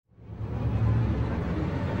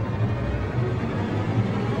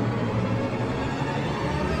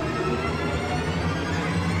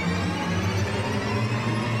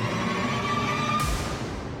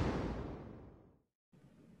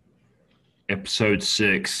episode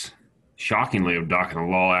 6, shockingly, of Doc and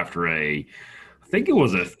the Law after I think it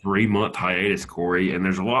was a 3-month hiatus, Corey, and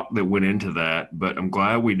there's a lot that went into that, but I'm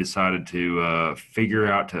glad we decided to figure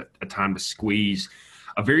out a time to squeeze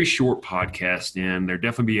a very short podcast in. There'll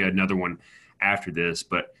definitely be another one after this,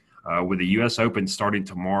 but with the U.S. Open starting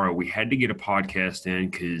tomorrow, we had to get a podcast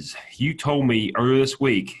in because you told me earlier this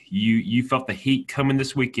week you felt the heat coming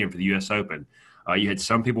this weekend for the U.S. Open. You had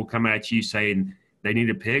some people come at you saying they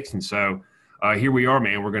needed picks, and so here we are,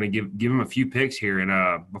 man. We're going to give them a few picks here,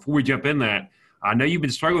 and before we jump in that, I know you've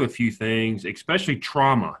been struggling with a few things, especially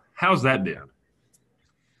trauma. How's that been?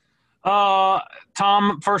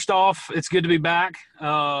 Tom, first off, it's good to be back.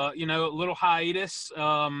 A little hiatus.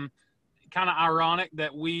 Kind of ironic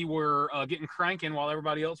that we were getting cranking while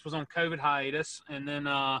everybody else was on COVID hiatus, and then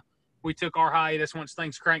we took our hiatus once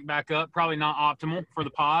things cranked back up. Probably not optimal for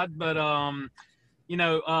the pod, but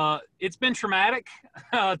it's been traumatic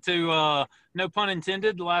to no pun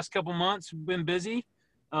intended. The last couple months we've been busy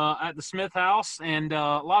at the Smith house, and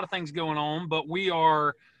a lot of things going on, but we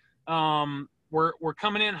are we're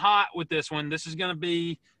coming in hot with this one. This is going to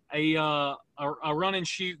be a run and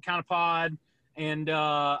shoot kind of pod, and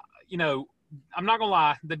I'm not gonna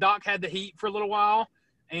lie, the Doc had the heat for a little while,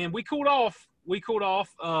 and we cooled off.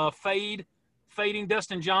 Fading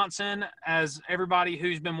Dustin Johnson, as everybody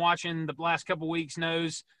who's been watching the last couple weeks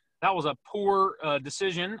knows, that was a poor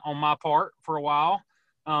decision on my part for a while.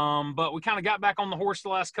 But we kind of got back on the horse the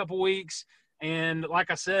last couple weeks. And like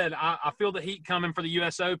I said, I feel the heat coming for the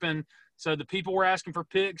U.S. Open. So the people were asking for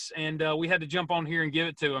picks, and we had to jump on here and give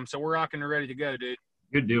it to them. So we're rocking and ready to go, dude.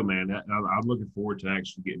 Good deal, man. I'm looking forward to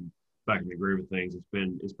actually getting back in the groove of things.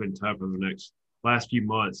 It's been tough over the last few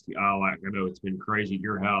months. I know it's been crazy at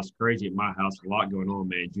your house, crazy at my house. A lot going on,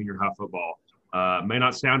 man. Junior high football may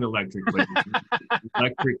not sound electric, but it's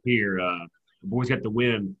electric here. The boys got the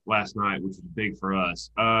win last night, which was big for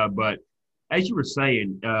us. But as you were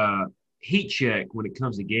saying, heat check when it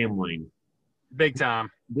comes to gambling. Big time.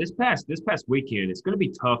 This past weekend, it's going to be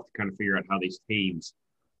tough to kind of figure out how these teams,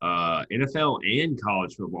 NFL and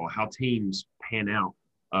college football, how teams pan out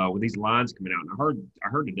with these lines coming out. And I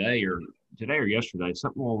heard today or yesterday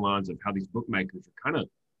something along the lines of how these bookmakers are kind of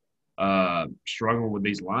struggling with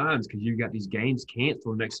these lines because you've got these games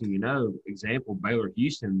canceled. Next thing you know, example, Baylor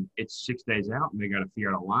Houston, it's 6 days out and they got to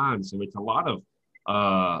figure out a line. So it's a lot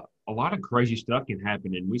of crazy stuff can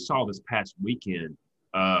happen. And we saw this past weekend,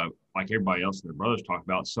 like everybody else and their brothers talk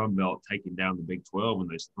about, Sunbelt taking down the Big 12 in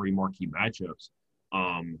those 3 marquee matchups.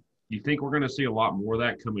 Do you think we're going to see a lot more of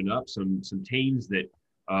that coming up? Some teams that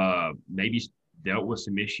maybe dealt with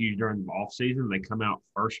some issues during the off season, they come out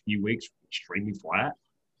first few weeks extremely flat?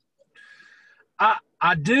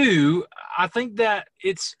 I do. I think that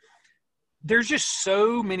there's just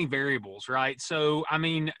so many variables, right? So, I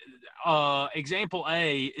mean, example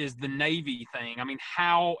A is the Navy thing. I mean,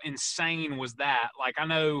 how insane was that? Like, I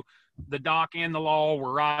know the Doc and the Law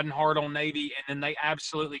were riding hard on Navy, and then they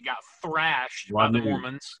absolutely got thrashed by the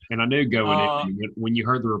Mormons. And I knew going in, when you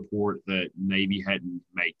heard the report that Navy hadn't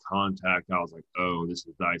made contact, I was like, oh, this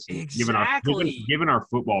is dicey. Exactly. Given our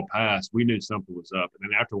football past, we knew something was up. And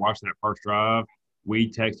then after watching that first drive, we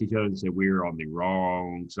texted each other and said we were on the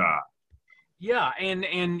wrong side. Yeah, and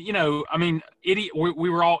I mean, we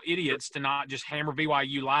were all idiots to not just hammer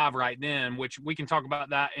BYU live right then, which we can talk about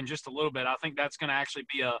that in just a little bit. I think that's going to actually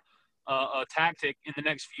be a tactic in the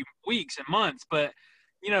next few weeks and months. But,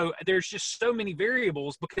 there's just so many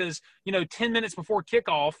variables because, 10 minutes before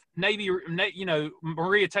kickoff, Navy,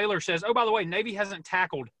 Maria Taylor says, oh, by the way, Navy hasn't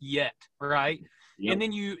tackled yet, right? Yep. And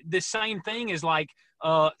then the same thing is like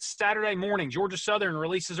Saturday morning, Georgia Southern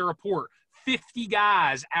releases a report, 50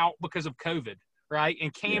 guys out because of COVID, right?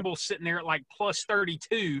 And Campbell's sitting there at like plus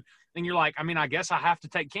 32, and you're like, I mean, I guess I have to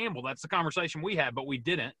take Campbell. That's the conversation we had, but we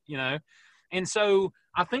didn't, And so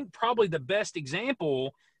I think probably the best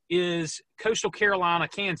example is Coastal Carolina,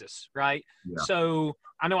 Kansas, right? Yeah. So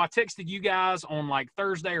I know I texted you guys on like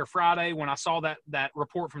Thursday or Friday when I saw that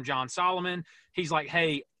report from John Solomon. He's like,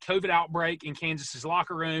 hey, COVID outbreak in Kansas's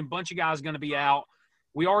locker room, bunch of guys going to be out.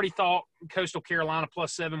 We already thought Coastal Carolina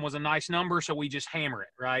 +7 was a nice number, so we just hammer it,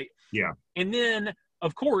 right? Yeah. And then,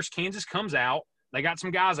 of course, Kansas comes out. They got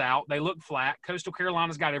some guys out. They look flat. Coastal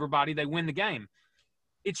Carolina's got everybody. They win the game.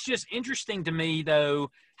 It's just interesting to me, though,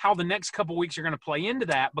 how the next couple weeks are going to play into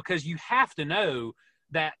that, because you have to know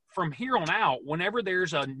that from here on out, whenever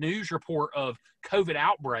there's a news report of COVID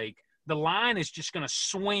outbreak, the line is just going to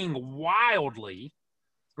swing wildly,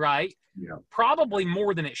 right? Yeah. Probably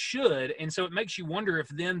more than it should. And so it makes you wonder if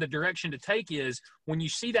then the direction to take is when you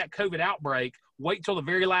see that COVID outbreak, wait till the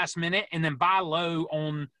very last minute and then buy low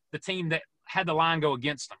on the team that had the line go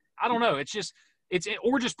against them. I don't know. It's just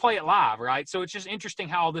or just play it live, right? So it's just interesting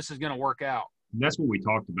how all this is going to work out. And that's what we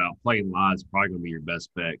talked about. Playing live is probably going to be your best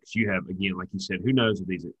bet because you have, again, like you said, who knows with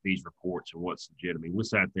these reports and what's legit. I mean, we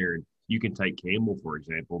sat there and you can take Campbell, for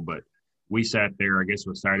example, but we sat there, I guess it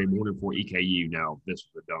was Saturday morning for EKU. Now, this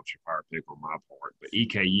was a dumpster fire pick on my part, but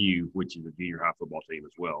EKU, which is a junior high football team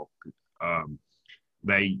as well,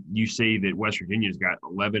 you see that West Virginia's got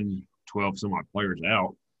 11, 12 some odd players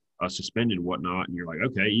out, suspended and whatnot, and you're like,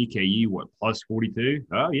 okay, EKU, what, plus 42?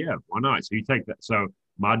 Oh, yeah, why not? So you take that. So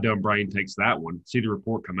my dumb brain takes that one, see the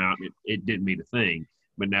report come out, and it didn't mean a thing.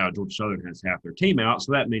 But now Georgia Southern has half their team out,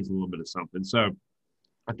 so that means a little bit of something. So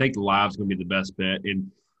I think live's going to be the best bet.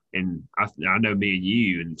 And I know me and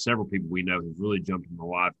you and several people we know have really jumped into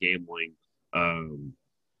live gambling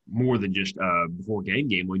more than just before game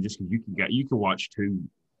gambling, just because you can watch two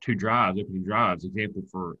opening drives. Example,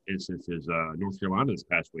 for instance, is North Carolina this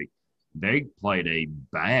past week. They played a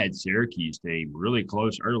bad Syracuse team really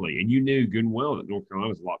close early, and you knew good and well that North Carolina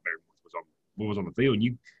was a lot better than what was on the field.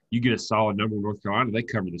 And you get a solid number in North Carolina, they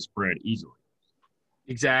cover the spread easily.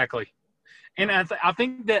 Exactly, and I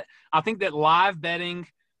think that live betting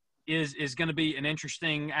is going to be an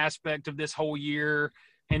interesting aspect of this whole year.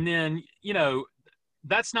 And then,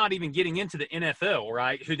 that's not even getting into the NFL,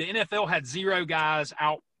 right? Who the NFL had 0 guys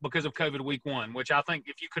out because of COVID week 1, which I think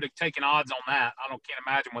if you could have taken odds on that, can't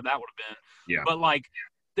imagine what that would have been. Yeah. But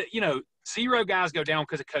 0 guys go down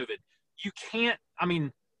because of COVID. You can't,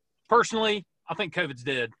 personally, I think COVID's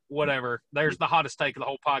dead, whatever. There's the hottest take of the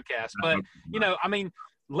whole podcast. But,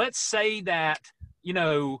 let's say that,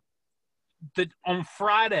 that on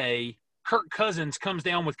Friday, Kirk Cousins comes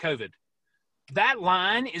down with COVID. That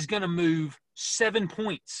line is going to move 7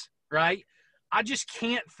 points, right? I just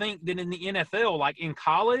can't think that in the NFL, like in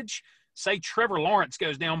college, say Trevor Lawrence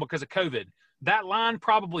goes down because of COVID, that line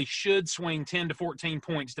probably should swing 10 to 14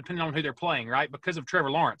 points depending on who they're playing, right, because of Trevor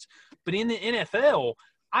Lawrence. But in the NFL,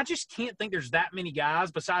 I just can't think there's that many guys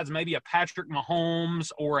besides maybe a Patrick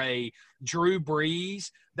Mahomes or a Drew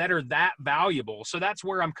Brees that are that valuable. So that's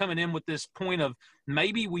where I'm coming in with this point of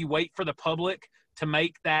maybe we wait for the public to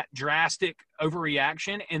make that drastic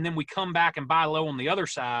overreaction, and then we come back and buy low on the other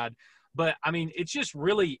side. But, it's just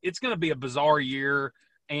really – it's going to be a bizarre year,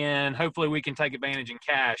 and hopefully we can take advantage in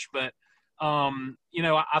cash. But,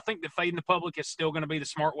 I think that fading the public is still going to be the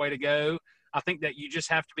smart way to go. I think that you just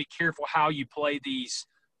have to be careful how you play these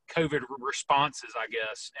COVID responses, I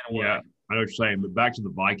guess, in a way. Yeah, I know what you're saying. But back to the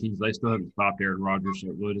Vikings, they still haven't stopped Aaron Rodgers, so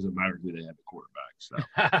it really doesn't matter who they have at quarterback. So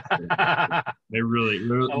they really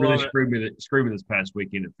screwed me this past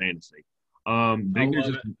weekend in fantasy.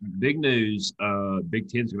 Big news. Big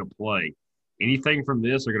Ten's going to play. Anything from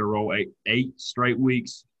this, they're going to roll eight straight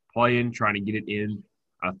weeks playing, trying to get it in.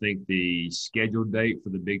 I think the scheduled date for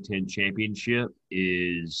the Big Ten championship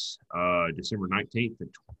is December 19th.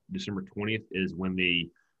 December 20th is when the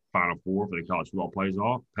Final Four for the college football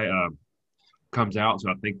comes out.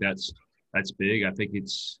 So I think that's big. I think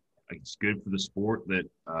it's good for the sport that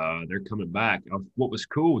they're coming back. What was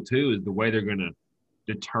cool too is the way they're going to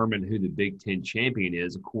determine who the Big Ten champion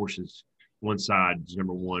is. Of course, it's one side is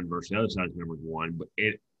number one versus the other side is number one, but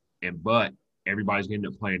everybody's going to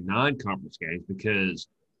end up playing non-conference games because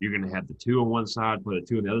you're going to have the 2 on one side, play the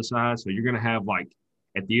 2 on the other side. So you're going to have, like,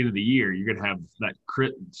 at the end of the year, you're going to have that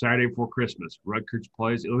Saturday before Christmas. Rutgers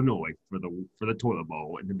plays Illinois for the toilet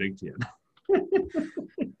bowl in the Big Ten.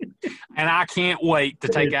 And I can't wait to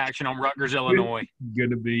take action on Rutgers, Illinois. Going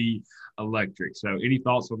to be electric. So any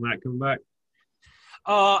thoughts on that coming back?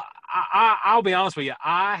 I'll be honest with you.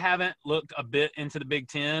 I haven't looked a bit into the Big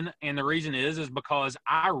Ten, and the reason is because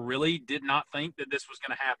I really did not think that this was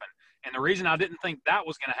going to happen. And the reason I didn't think that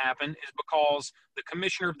was going to happen is because the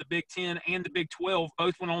commissioner of the Big Ten and the Big 12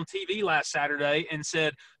 both went on TV last Saturday and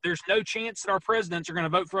said there's no chance that our presidents are going to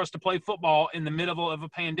vote for us to play football in the middle of a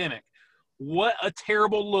pandemic. What a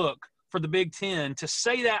terrible look for the Big Ten to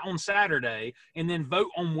say that on Saturday and then vote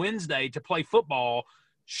on Wednesday to play football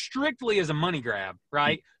strictly as a money grab,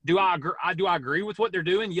 right? Do I agree with what they're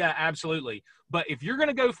doing? Yeah, absolutely. But if you're going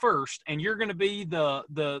to go first and you're going to be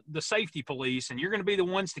the safety police and you're going to be the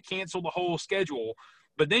ones to cancel the whole schedule,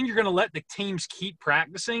 but then you're going to let the teams keep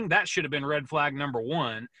practicing, that should have been red flag number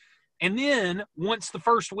one. And then once the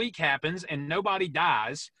first week happens and nobody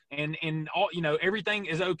dies and all, everything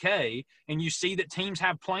is okay, and you see that teams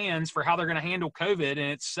have plans for how they're going to handle COVID and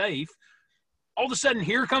it's safe, all of a sudden,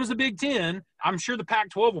 here comes the Big Ten. I'm sure the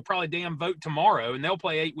Pac-12 will probably damn vote tomorrow, and they'll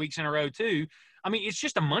play 8 weeks in a row too. It's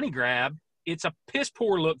just a money grab. It's a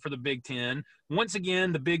piss-poor look for the Big Ten. Once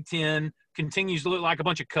again, the Big Ten continues to look like a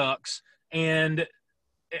bunch of cucks, and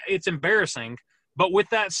it's embarrassing. But with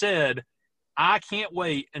that said, I can't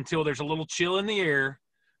wait until there's a little chill in the air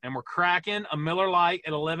and we're cracking a Miller Lite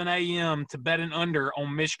at 11 a.m. to bet an under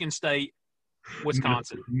on Michigan State,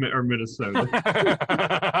 Wisconsin. Or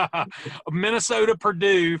Minnesota. Minnesota,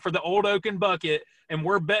 Purdue for the Old Oaken Bucket, and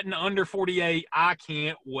we're betting under 48. I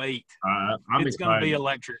can't wait. It's going to be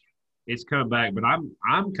electric. It's coming back, but I'm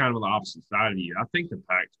kind of on the opposite side of you. I think the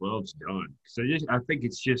Pac-12's done. So I think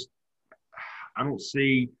it's just I don't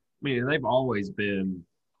see. I mean, they've always been,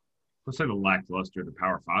 let's say, the lackluster of the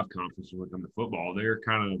Power Five conferences when it comes to football. They're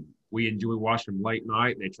kind of, we enjoy watching them late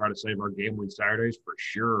night. They try to save our gambling Saturdays for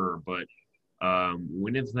sure, but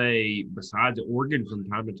when have they, besides Oregon from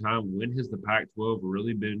time to time, when has the Pac-12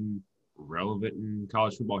 really been relevant in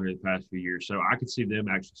college football here the past few years? So I could see them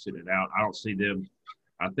actually sitting it out. I don't see them.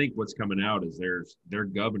 I think what's coming out is their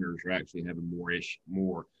governors are actually having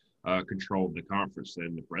more control of the conference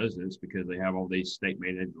than the presidents because they have all these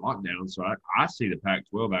state-mandated lockdowns. So I see the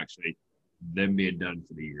Pac-12 actually them being done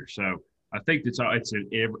for the year. So I think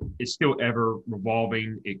it's still ever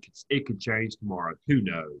revolving. It could change tomorrow. Who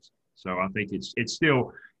knows? So I think it's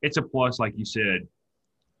a plus, like you said,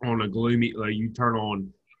 on a gloomy. You turn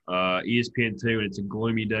on ESPN2 and it's a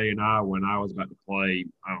gloomy day in Iowa, and Iowa's about to play.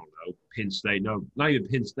 I don't know, Penn State. No, not even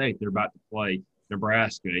Penn State. They're about to play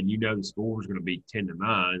Nebraska, and you know the score is going to be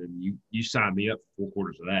 10-9, and you sign me up for 4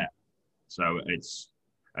 quarters of that. So it's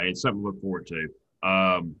something to look forward to.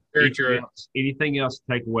 Very true. Anything else to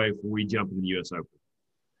take away before we jump into the U.S. Open?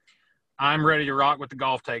 I'm ready to rock with the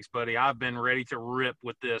golf takes, buddy. I've been ready to rip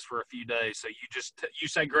with this for a few days. So you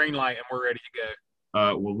say green light, and we're ready to go.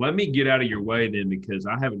 Well, let me get out of your way then, because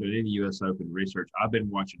I haven't done any U.S. Open research. I've been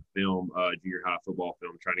watching film, junior high football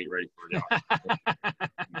film, trying to get ready for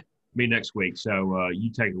me next week. So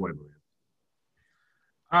you take it away, man.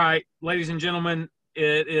 All right, ladies and gentlemen,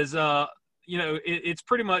 it is it's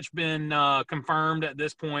pretty much been confirmed at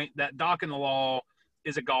this point that Doc and the Law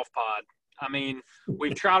is a golf pod. I mean,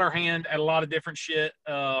 we've tried our hand at a lot of different shit.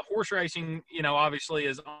 Horse racing, obviously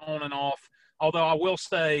is on and off. Although I will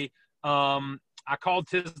say, I called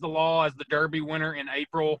Tiz the Law as the Derby winner in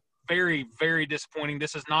April. Very, very disappointing.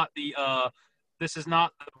 This is not the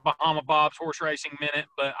Bahama Bob's Horse Racing Minute,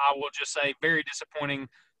 but I will just say very disappointing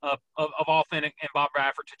of Authentic and Bob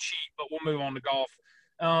Baffert to cheat. But we'll move on to golf.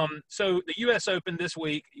 So the U.S. Open this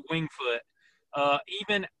week, Winged Foot. I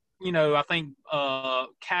think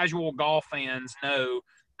casual golf fans know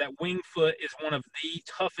that Winged Foot is one of the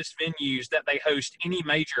toughest venues that they host any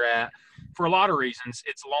major at for a lot of reasons.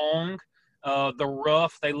 It's long. The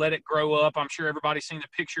rough, they let it grow up. I'm sure everybody's seen the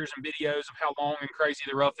pictures and videos of how long and crazy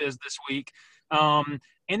the rough is this week. And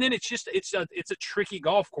then it's a tricky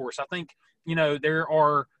golf course. I think, there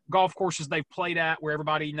are golf courses they've played at where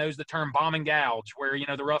everybody knows the term bomb and gouge, where,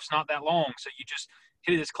 the rough's not that long. So you just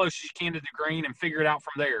hit it as close as you can to the green and figure it out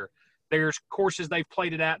from there. There's courses they've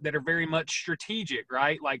played it at that are very much strategic,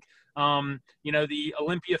 right? Like, the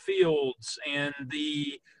Olympia Fields and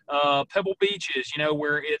the Pebble Beaches,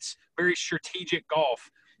 where it's very strategic golf.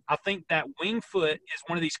 I think that Winged Foot is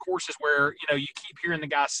one of these courses where, you keep hearing the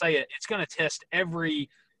guys say it. It's going to test every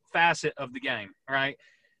facet of the game, right?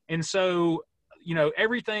 And so,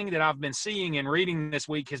 everything that I've been seeing and reading this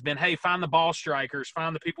week has been, hey, find the ball strikers,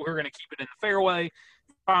 find the people who are going to keep it in the fairway,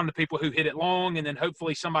 find the people who hit it long, and then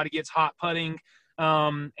hopefully somebody gets hot putting,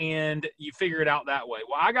 and you figure it out that way.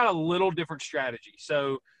 Well, I got a little different strategy.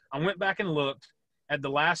 So I went back and looked at the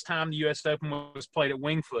last time the U.S. Open was played at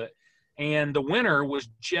Winged Foot, and the winner was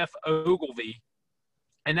Jeff Ogilvy.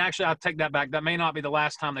 And actually, I'll take that back. That may not be the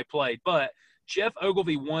last time they played, but Jeff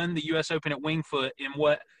Ogilvy won the U.S. Open at Winged Foot in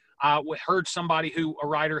what I heard a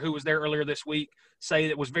writer who was there earlier this week, say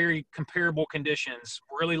that was very comparable conditions,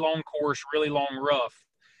 really long course, really long rough.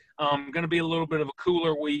 Going to be a little bit of a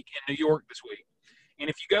cooler week in New York this week.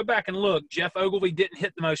 And if you go back and look, Jeff Ogilvy didn't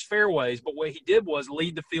hit the most fairways, but what he did was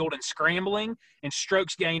lead the field in scrambling and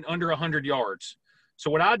strokes gained under 100 yards.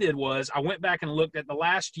 So what I did was I went back and looked at the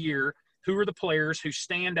last year, who are the players who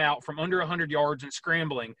stand out from under 100 yards in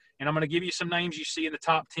scrambling. And I'm going to give you some names you see in the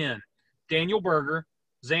top 10. Daniel Berger,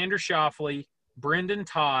 Xander Schauffele, Brendan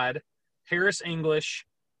Todd, Harris English,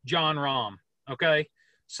 John Rahm. Okay?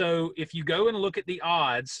 So if you go and look at the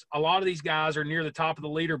odds, a lot of these guys are near the top of the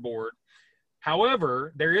leaderboard.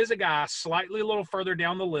 However, there is a guy slightly a little further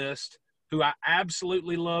down the list who I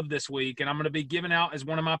absolutely love this week, and I'm going to be giving out as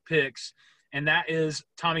one of my picks, and that is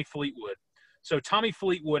Tommy Fleetwood. So Tommy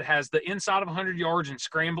Fleetwood has the inside of 100 yards in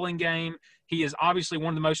scrambling game. He is obviously one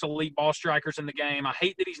of the most elite ball strikers in the game. I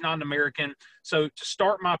hate that he's not an American. So to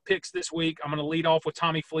start my picks this week, I'm going to lead off with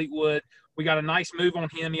Tommy Fleetwood. We got a nice move on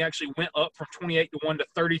him. He actually went up from 28 to 1 to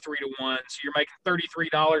 33 to 1. So you're making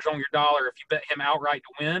 $33 on your dollar if you bet him outright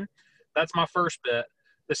to win. That's my first bet.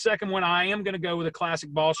 The second one, I am going to go with a classic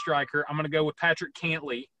ball striker. I'm going to go with Patrick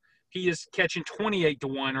Cantley. He is catching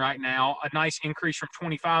 28-1 right now, a nice increase from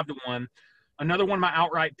 25-1. Another one of my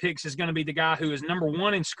outright picks is going to be the guy who is number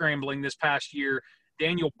one in scrambling this past year,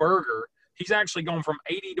 Daniel Berger. He's actually gone from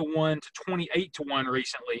 80-1 to 28-1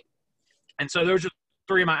 recently. And so those are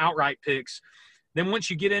three of my outright picks. Then once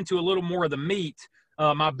you get into a little more of the meat,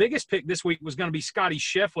 my biggest pick this week was going to be Scotty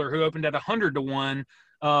Scheffler, who opened at 100-1,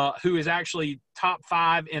 who is actually top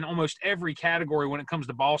 5 in almost every category when it comes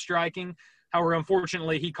to ball striking. However,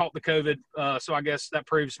 unfortunately, he caught the COVID, so I guess that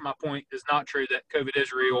proves my point is not true, that COVID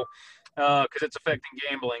is real, because it's affecting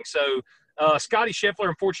gambling. So Scotty Scheffler,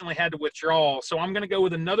 unfortunately, had to withdraw. So I'm going to go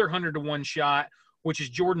with another 100-1 shot, which is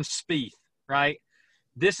Jordan Spieth, right?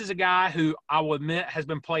 This is a guy who I will admit has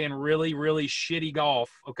been playing really, really shitty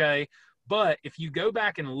golf, okay? But if you go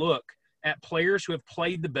back and look at players who have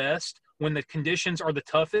played the best when the conditions are the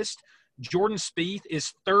toughest, Jordan Spieth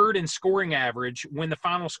is third in scoring average when the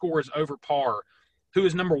final score is over par. Who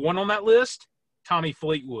is number one on that list? Tommy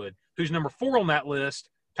Fleetwood. Who's number 4 on that list?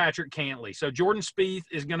 Patrick Cantley. So Jordan Spieth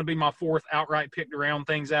is going to be my fourth outright pick to round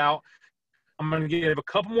things out. I'm going to give a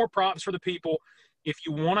couple more props for the people. If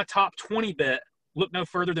you want a top 20 bet, look no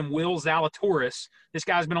further than Will Zalatoris. This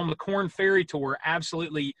guy's been on the Korn Ferry Tour,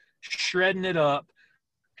 absolutely shredding it up.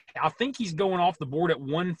 I think he's going off the board at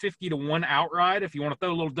 150-1 outright, if you want to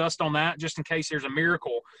throw a little dust on that, just in case there's a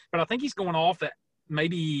miracle. But I think he's going off at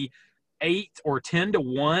maybe 8 or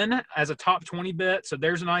 10-1 as a top 20 bet. So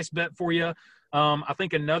there's a nice bet for you. I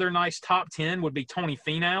think another nice top 10 would be Tony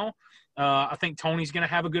Finau. I think Tony's going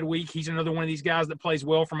to have a good week. He's another one of these guys that plays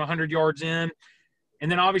well from 100 yards in.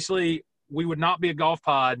 And then obviously we would not be a golf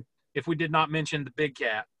pod if we did not mention the Big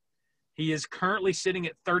Cat. He is currently sitting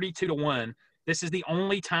at 32-1. This is the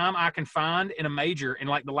only time I can find in a major in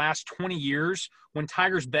like the last 20 years when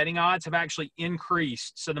Tiger's betting odds have actually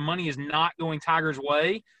increased. So the money is not going Tiger's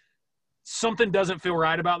way. Something doesn't feel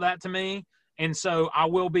right about that to me. And so I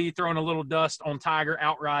will be throwing a little dust on Tiger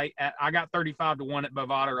outright. I got 35-1 at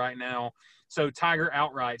Bovada right now. So Tiger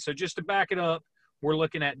outright. So just to back it up, we're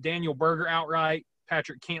looking at Daniel Berger outright,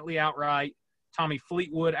 Patrick Cantley outright, Tommy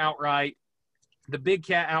Fleetwood outright, the Big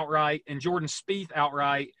Cat outright, and Jordan Spieth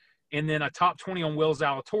outright. And then a top 20 on Will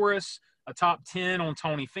Zalatoris, a top 10 on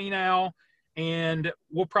Tony Finau, and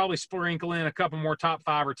we'll probably sprinkle in a couple more top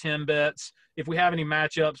 5 or 10 bets. If we have any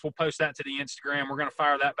matchups, we'll post that to the Instagram. We're going to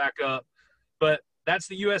fire that back up. But that's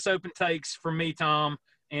the U.S. Open takes from me, Tom,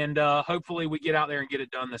 and hopefully we get out there and get it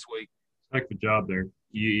done this week. Heck of a job there.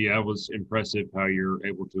 Yeah, it was impressive how you're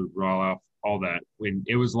able to draw off all that. When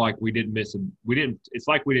it was like we didn't miss it's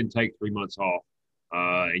like we didn't take 3 months off,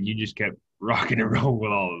 and you just kept rocking and rolling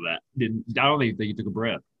with all of that. I don't even think you took a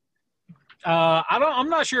breath. I'm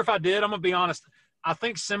not sure if I did. I'm going to be honest. I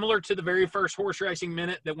think similar to the very first horse racing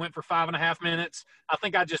minute that went for 5.5 minutes, I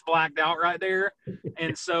think I just blacked out right there.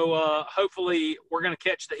 And so hopefully we're going to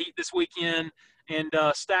catch the heat this weekend and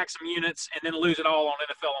stack some units and then lose it all on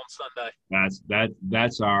NFL on Sunday.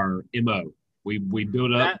 That's our MO. We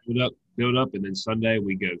build up, and then Sunday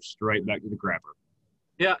we go straight back to the crapper.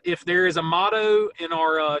 Yeah, if there is a motto in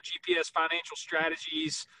our GPS Financial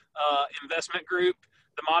Strategies investment group,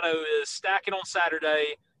 the motto is stack it on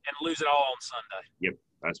Saturday and lose it all on Sunday. Yep,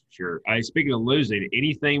 that's for sure. Hey, speaking of losing,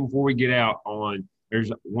 anything before we get out on –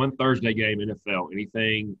 there's one Thursday game NFL,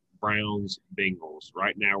 anything Browns, Bengals.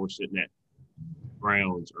 Right now we're sitting at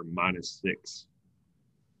Browns are -6.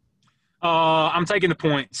 I'm taking the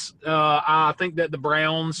points. I think that the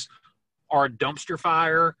Browns are a dumpster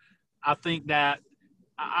fire. I think that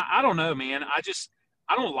I don't know, man. I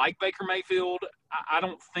don't like Baker Mayfield. I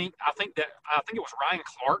think it was Ryan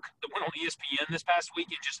Clark that went on ESPN this past week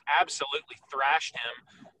and just absolutely thrashed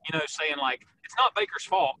him, saying like it's not Baker's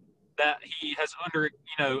fault that he has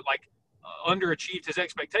underachieved his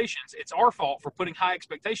expectations. It's our fault for putting high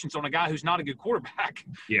expectations on a guy who's not a good quarterback.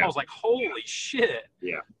 Yeah. I was like, holy shit.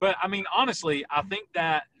 Yeah. But I mean, honestly, I think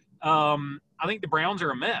that I think the Browns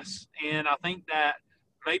are a mess, and I think that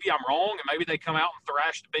maybe I'm wrong, and maybe they come out and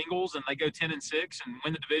thrash the Bengals and they go 10-6 and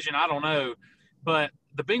win the division. I don't know. But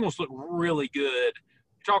the Bengals look really good.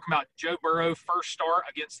 You're talking about Joe Burrow first start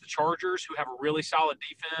against the Chargers, who have a really solid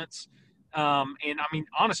defense. And, I mean,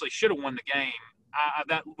 honestly, should have won the game.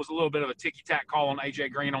 That was a little bit of a ticky-tack call on A.J.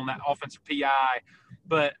 Green on that offensive PI.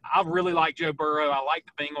 But I really like Joe Burrow. I like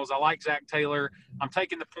the Bengals. I like Zach Taylor. I'm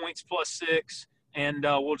taking the points +6, and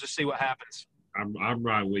we'll just see what happens. I'm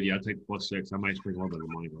right with you. I take the +6. I might sprinkle a little bit of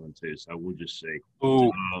money on too, so we'll just see. Ooh,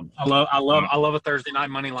 I love a Thursday night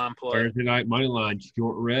money line play. Thursday night money line,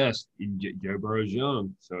 short rest. Joe Burrow's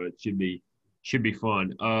young, so it should be Should be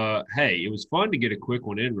fun. Hey, it was fun to get a quick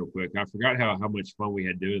one in real quick. I forgot how much fun we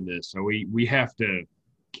had doing this. So we have to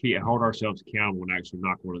hold ourselves accountable and actually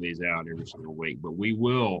knock one of these out every single week. But we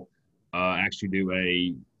will actually do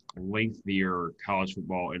a lengthier college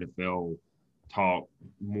football, NFL talk,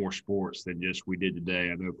 more sports than just we did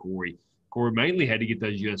today. I know Corey mainly had to get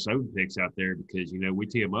those US Open picks out there because we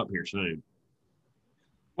tee them up here soon.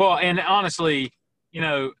 Well, and honestly,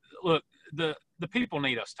 look, the people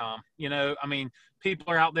need us, Tom. I mean, people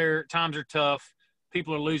are out there. Times are tough.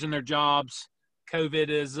 People are losing their jobs. COVID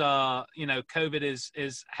is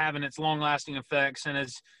having its long lasting effects. And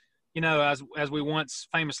as we once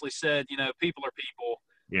famously said, people are people.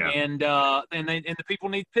 Yeah. And the people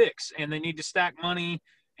need picks, and they need to stack money.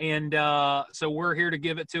 And so we're here to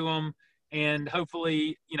give it to them. And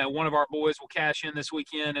hopefully, one of our boys will cash in this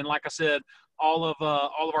weekend. And like I said, all of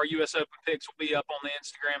our U.S. Open picks will be up on the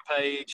Instagram page.